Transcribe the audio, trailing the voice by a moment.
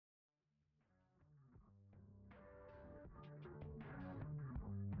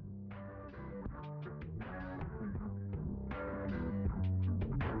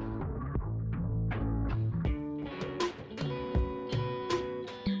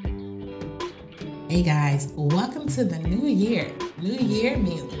Hey guys, welcome to the new year. New year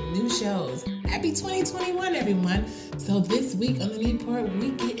means new shows. Happy 2021, everyone. So this week on the Newport,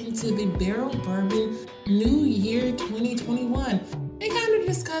 we get into the Barrell Bourbon New Year 2021 and kind of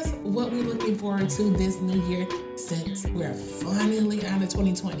discuss what we're looking forward to this new year since we're finally out of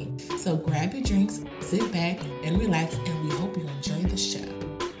 2020. So grab your drinks, sit back, and relax, and we hope you enjoy the show.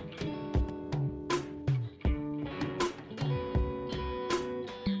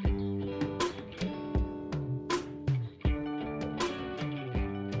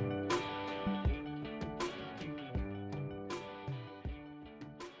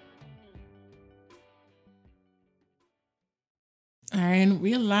 All right,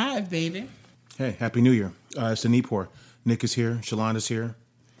 we're live, baby. Hey, Happy New Year. It's the Newport. Nick is here. Shalonda's here.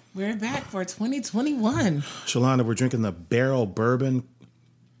 We're back for 2021. Shalonda, we're drinking the Barrell Bourbon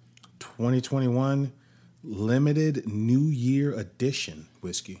 2021 Limited New Year Edition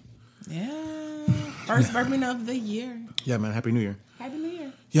whiskey. Yeah. First bourbon of the year. Yeah, man. Happy New Year. Happy New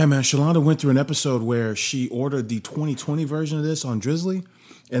Year. Yeah, man. Shalonda went through an episode where she ordered the 2020 version of this on Drizzly.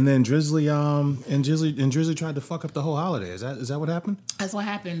 And then Drizzly tried to fuck up the whole holiday. Is that what happened? That's what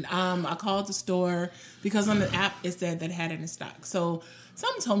happened. I called the store because on the app it said that it had it in stock. So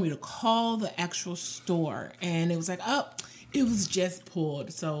someone told me to call the actual store, and it was like, oh, it was just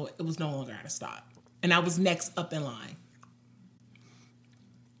pulled, so it was no longer out of stock. And I was next up in line.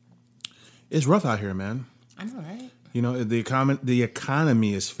 It's rough out here, man. I know, right? You know, the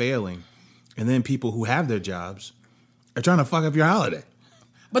economy is failing, and then people who have their jobs are trying to fuck up your holiday.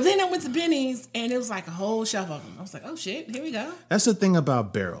 But then I went to Benny's, and it was like a whole shelf of them. I was like, oh, shit, here we go. That's the thing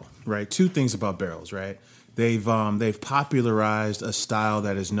about Barrell, right? Two things about barrels, right? They've popularized a style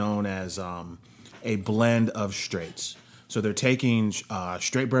that is known as a blend of straights. So they're taking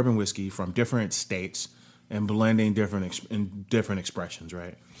straight bourbon whiskey from different states and blending different expressions,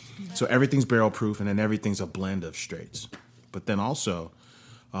 right? Yeah. So everything's barrel proof, and then everything's a blend of straights. But then also,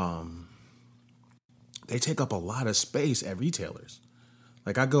 they take up a lot of space at retailers.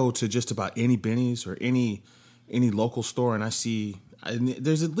 Like, I go to just about any Benny's or any local store, and I see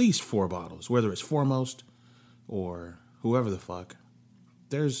there's at least 4 bottles, whether it's Foremost or whoever the fuck.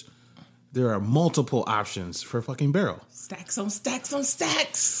 There are multiple options for fucking Barrell. Stacks on stacks on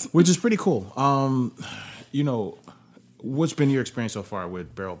stacks. Which is pretty cool. You know, what's been your experience so far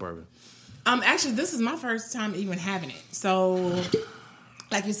with Barrell Bourbon? Actually, this is my first time even having it. So,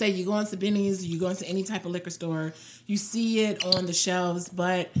 like you said, you go into Benny's, you go into any type of liquor store, you see it on the shelves,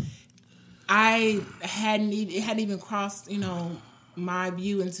 but it hadn't even crossed, my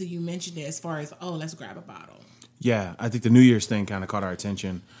view until you mentioned it as far as, oh, let's grab a bottle. Yeah, I think the New Year's thing kind of caught our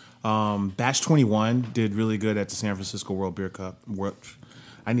attention. Batch 21 did really good at the San Francisco World Beer Cup.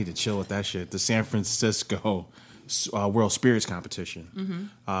 I need to chill with that shit. The San Francisco World Spirits Competition.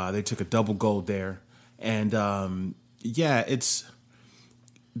 Mm-hmm. They took a double gold there. And,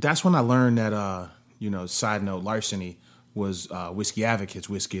 that's when I learned that, side note, Larceny was Whiskey Advocate's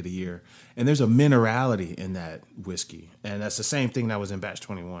Whiskey of the Year. And there's a minerality in that whiskey. And that's the same thing that was in Batch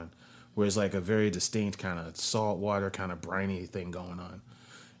 21, where it's like a very distinct kind of saltwater, kind of briny thing going on.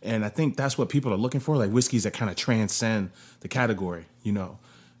 And I think that's what people are looking for, like whiskeys that kind of transcend the category,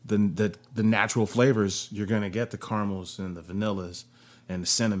 The natural flavors, you're going to get the caramels and the vanillas and the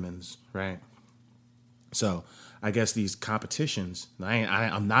cinnamons, right? So I guess these competitions,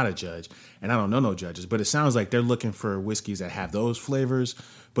 I'm not a judge, and I don't know no judges, but it sounds like they're looking for whiskeys that have those flavors,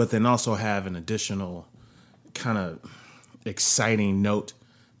 but then also have an additional kind of exciting note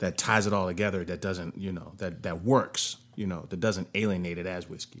that ties it all together that doesn't, that works, that doesn't alienate it as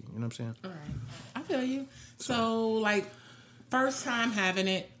whiskey. You know what I'm saying? All right. I feel you. So like, first time having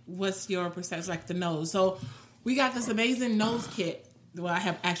it, what's your perception, like the nose? So we got this amazing nose kit. Well, I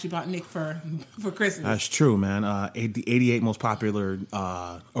have actually bought Nick for Christmas. That's true, man. The 88 most popular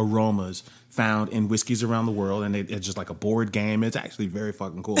aromas found in whiskeys around the world, and it's just like a board game. It's actually very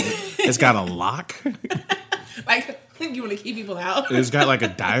fucking cool. It's got a lock. Like, you want to keep people out? It's got like a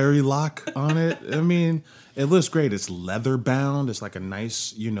diary lock on it. I mean, it looks great. It's leather bound. It's like a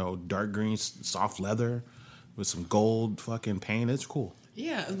nice, dark green, soft leather with some gold fucking paint. It's cool.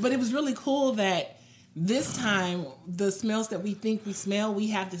 Yeah, but it was really cool that this time, the smells that we think we smell, we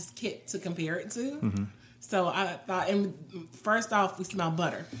have this kit to compare it to. Mm-hmm. So I thought, and first off, we smell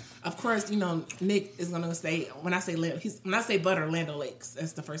butter. Of course, Nick is going to say, when I say butter, Land O'Lakes.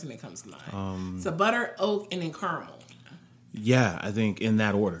 That's the first thing that comes to mind. So butter, oak, and then caramel. Yeah, I think in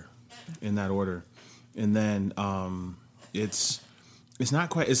that order. And then it's not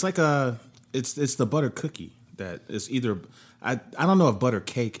quite, it's like it's the butter cookie that is either, I don't know if butter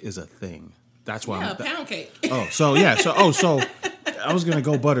cake is a thing. That's why. Yeah, pound cake. Oh, so yeah, so I was gonna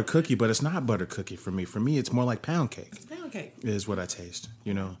go butter cookie, but it's not butter cookie for me. For me, it's more like pound cake. It's pound cake. Is what I taste,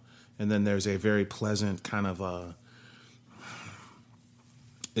 you know. And then there's a very pleasant kind of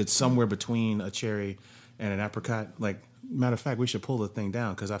it's somewhere between a cherry and an apricot. Like, matter of fact, we should pull the thing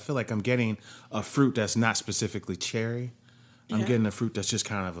down because I feel like I'm getting a fruit that's not specifically cherry. I'm getting a fruit that's just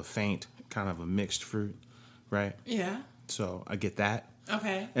kind of a faint, kind of a mixed fruit, right? Yeah. So I get that.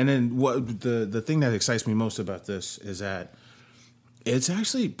 Okay. And then what the thing that excites me most about this is that it's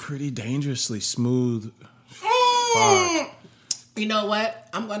actually pretty dangerously smooth. Fuck. You know what?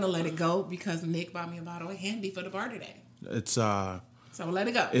 I'm gonna let it go because Nick bought me a bottle of Handy for the bar today. It's so we'll let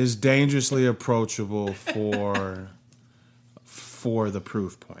it go. It's dangerously approachable for the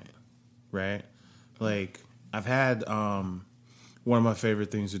proof point, right? Like I've had one of my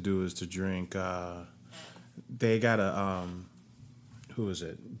favorite things to do is to drink. They got a who is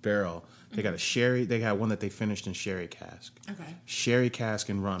it? Barrell. They got a sherry. They got one that they finished in sherry cask. Okay. Sherry cask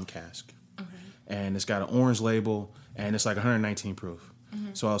and rum cask. Okay. And it's got an orange label, and it's like 119 proof.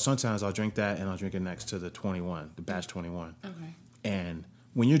 Mm-hmm. So sometimes I'll drink that, and I'll drink it next to the 21, the batch 21. Okay. And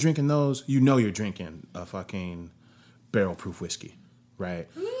when you're drinking those, you know you're drinking a fucking barrel proof whiskey, right?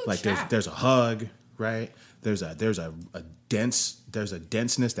 Ooh, like there's a hug, right? There's a denseness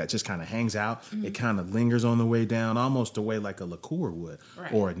that just kind of hangs out. Mm-hmm. It kind of lingers on the way down, almost the way like a liqueur would,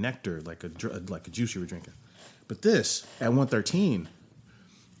 right. Or a nectar, like a juice you were drinking. But this at 113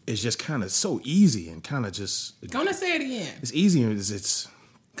 is just kind of so easy and kind of just. Gonna say it again. It's easy. It's.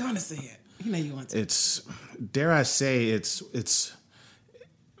 Gonna say it. You know you want to. It's. Dare I say it's.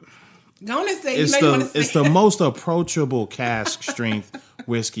 Gonna say it's you know you want to say it's the most approachable cask strength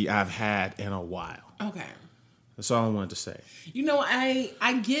whiskey I've had in a while. Okay. That's all I wanted to say. You know,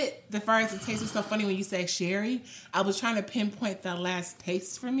 I get the first taste. It's so funny when you say sherry. I was trying to pinpoint the last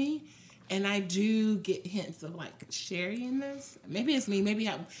taste for me, and I do get hints of like sherry in this. Maybe it's me.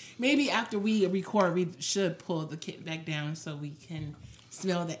 Maybe after we record, we should pull the kit back down so we can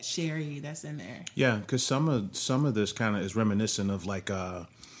smell that sherry that's in there. Yeah, because some of this kind of is reminiscent of like the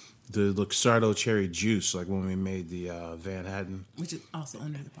Luxardo cherry juice, like when we made the Van Hatten, which is also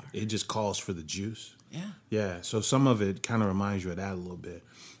under the bar. It just calls for the juice. Yeah. Yeah. So some of it kind of reminds you of that a little bit.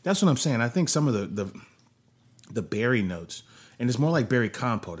 That's what I'm saying. I think some of the berry notes, and it's more like berry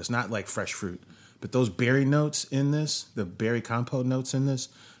compote. It's not like fresh fruit, but those berry notes in this, the berry compote notes in this,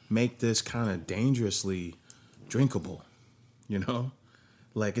 make this kind of dangerously drinkable. You know,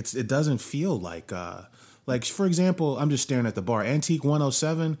 like it doesn't feel like. Like, for example, I'm just staring at the bar. Antique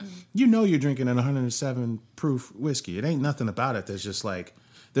 107, you know you're drinking an 107 proof whiskey. It ain't nothing about it that's just like,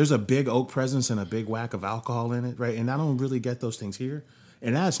 there's a big oak presence and a big whack of alcohol in it, right? And I don't really get those things here.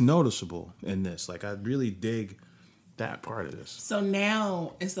 And that's noticeable in this. Like, I really dig that part of this. So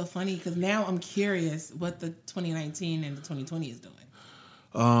now, it's so funny because now I'm curious what the 2019 and the 2020 is doing.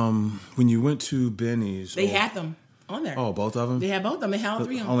 When you went to Benny's... They had them on there. Oh, both of them? They had both of them. They had all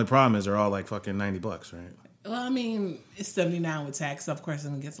three of them. The only problem is they're all like fucking $90, right? Well, I mean, it's 79 with tax. So of course,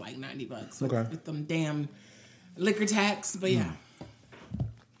 it gets like $90 with them damn liquor tax. But yeah.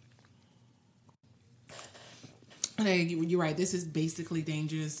 Hey, you're right. This is basically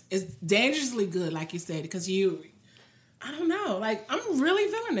dangerous. It's dangerously good, like you said, because I don't know. Like, I'm really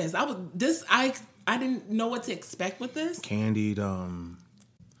feeling this. I didn't know what to expect with this. Candied,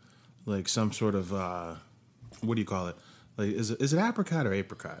 like some sort of, what do you call it? Like, is it apricot or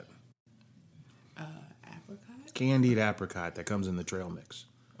apricot? Apricot? Candied apricot that comes in the trail mix.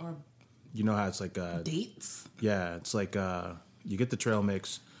 Or you know how it's like dates? Yeah, it's like you get the trail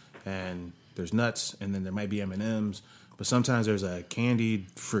mix and there's nuts and then there might be M&Ms, but sometimes there's a candied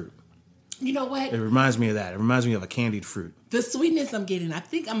fruit. You know what? It reminds me of that. It reminds me of a candied fruit. The sweetness I'm getting, I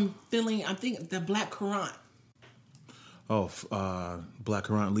think the black currant. Oh, black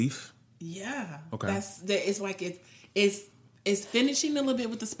currant leaf? Yeah. Okay. It's like it's finishing a little bit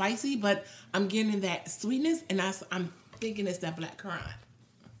with the spicy, but I'm getting that sweetness, and I'm thinking it's that black currant.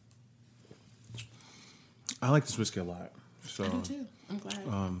 I like this whiskey a lot. So, I do too. I'm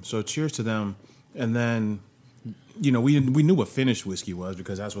glad. So cheers to them. And then, you know, we knew what finished whiskey was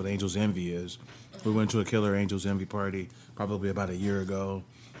because that's what Angel's Envy is. We went to a killer Angel's Envy party probably about a year ago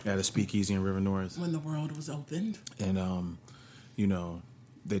at a speakeasy in River North. When the world was opened. And, you know,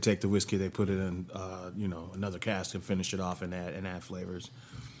 they take the whiskey, they put it in, you know, another cask and finish it off and add flavors.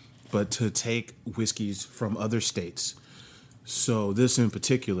 But to take whiskeys from other states, so this in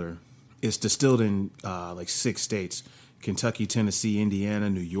particular, it's distilled in like 6 states: Kentucky, Tennessee, Indiana,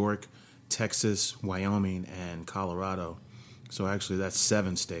 New York, Texas, Wyoming, and Colorado. So actually that's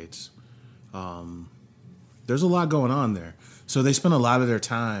 7 states. There's a lot going on there. So they spend a lot of their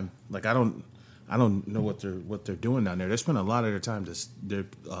time, like I don't I don't know what they're doing down there. They spend a lot of their time they're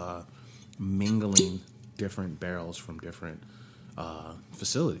mingling different barrels from different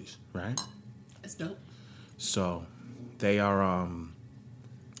facilities, right? That's dope. So they are,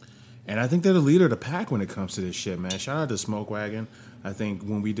 and I think they're the leader of the pack when it comes to this shit, man. Shout out to Smoke Wagon. I think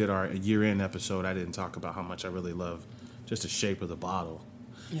when we did our year-end episode, I didn't talk about how much I really love just the shape of the bottle.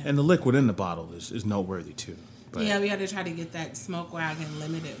 Yeah. And the liquid in the bottle is noteworthy, too. But yeah, we had to try to get that Smoke Wagon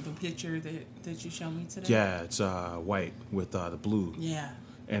limited, the picture that you showed me today. Yeah, it's white with the blue. Yeah.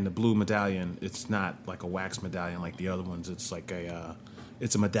 And the blue medallion, it's not like a wax medallion like the other ones. It's like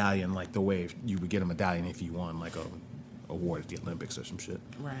it's a medallion like the way you would get a medallion if you won like a award at the Olympics or some shit.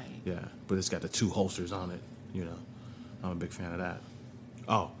 Right. Yeah, but it's got the 2 holsters on it, you know. I'm a big fan of that.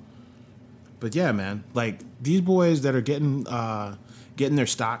 Oh. But yeah, man, like these boys that are getting their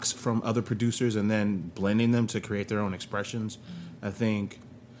stocks from other producers and then blending them to create their own expressions, I think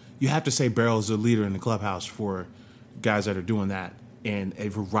you have to say Barrell's the leader in the clubhouse for guys that are doing that in a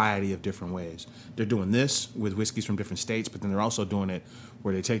variety of different ways. They're doing this with whiskeys from different states, but then they're also doing it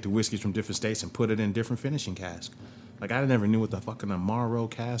where they take the whiskeys from different states and put it in different finishing casks. Like, I never knew what the fucking Amaro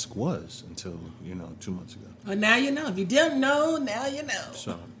cask was until, 2 months ago. Well, now you know. If you didn't know, now you know.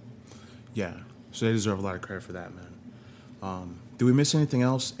 So, yeah. So they deserve a lot of credit for that, man. Did we miss anything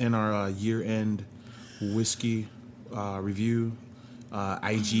else in our year-end whiskey review?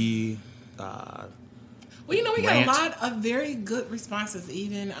 IG... Well, we got a lot of very good responses.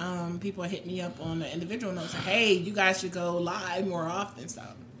 Even people hit me up on the individual notes. Like, hey, you guys should go live more often. So,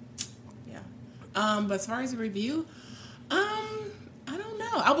 yeah. But as far as the review, I don't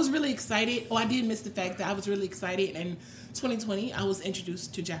know. I was really excited. Oh, I did miss the fact that I was really excited. In 2020, I was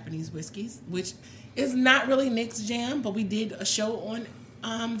introduced to Japanese whiskeys, which is not really Nick's jam, but we did a show on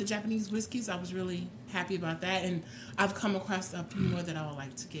the Japanese whiskeys. I was really happy about that, and I've come across a few more that I would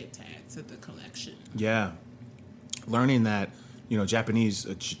like to get to add to the collection. Yeah, learning that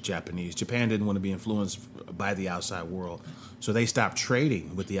Japan didn't want to be influenced by the outside world, so they stopped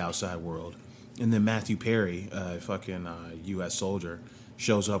trading with the outside world. And then Matthew Perry, fucking U.S. soldier,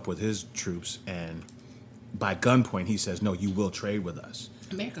 shows up with his troops, and by gunpoint he says, "No, you will trade with us."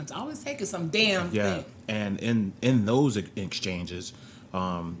 Americans always taking some damn thing. And in those exchanges,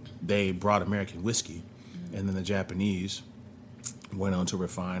 they brought American whiskey, and then the Japanese went on to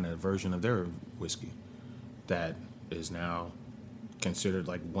refine a version of their whiskey that is now considered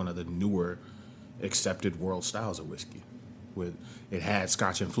like one of the newer accepted world styles of whiskey. It had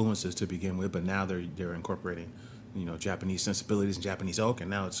Scotch influences to begin with, but now they're incorporating Japanese sensibilities and Japanese oak, and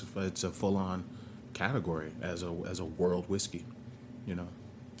now it's a full on category as a world whiskey,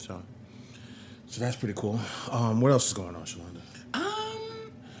 so that's pretty cool. What else is going on, Shalonda?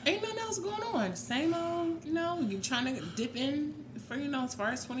 Ain't nothing else going on. Same old, you trying to dip in for, as far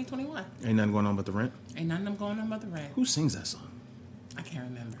as 2021. Ain't nothing going on but the rent? Ain't nothing going on but the rent. Who sings that song? I can't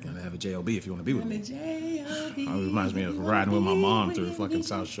remember. Gotta have a J.O.B. if you want to be with me. J.O.B. It reminds me of riding with my mom through the fucking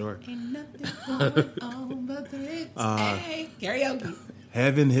South Shore. Ain't nothing going on but the rent. Hey, karaoke.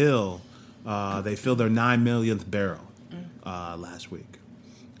 Heaven Hill, they filled their 9 millionth barrel last week.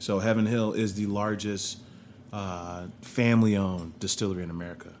 So Heaven Hill is the largest family-owned distillery in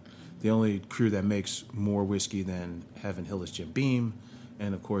America. The only crew that makes more whiskey than Heaven Hill is Jim Beam,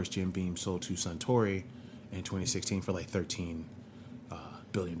 and of course Jim Beam sold to Suntory in 2016 for like $13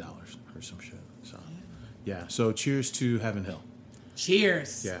 billion or some shit. So yeah, so cheers to Heaven Hill.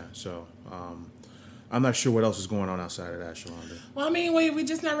 Cheers. Yeah, so I'm not sure what else is going on outside of that, Shalonda. Well, I mean, we're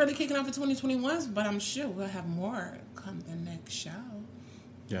just not really kicking off for 2021, but I'm sure we'll have more come the next show.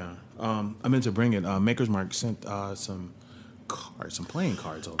 Yeah. I meant to bring it. Maker's Mark sent some playing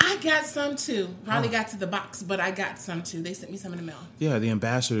cards over. I got some too. Probably got to the box, but I got some too. They sent me some in the mail. Yeah, the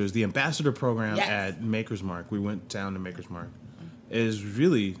ambassador program at Maker's Mark. We went down to Maker's Mark. Is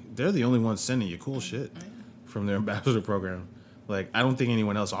really, they're the only ones sending you cool shit from their ambassador program. Like, I don't think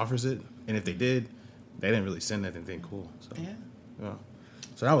anyone else offers it, and if they did, they didn't really send anything cool. So, yeah.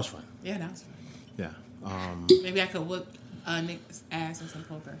 So that was fun. Yeah, that was fun. Yeah. Maybe I could whoop Nick's ass in some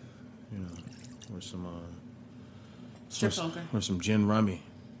poker. Or some strip poker. Or some gin rummy.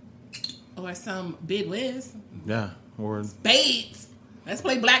 Or some bid whiz. Yeah. Or spades. Let's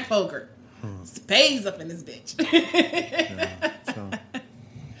play black poker. Spades up in this bitch.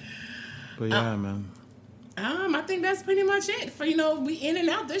 But yeah, man. I think that's pretty much it for we in and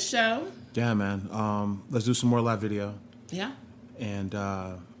out this show. Yeah, man. Let's do some more live video. Yeah. And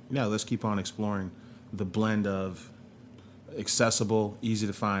let's keep on exploring the blend of accessible, easy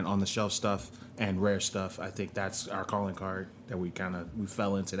to find, on the shelf stuff and rare stuff. I think that's our calling card that we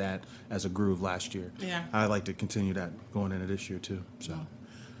fell into that as a groove last year. Yeah. I'd like to continue that going into this year too. So.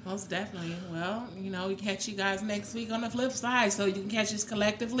 Most definitely. Well, we catch you guys next week on the flip side. So you can catch us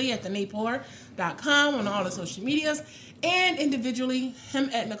collectively at thenewport.com on all the social medias and individually, him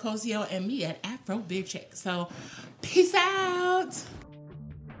at Nicosio and me at Afro Big Chick. So peace out.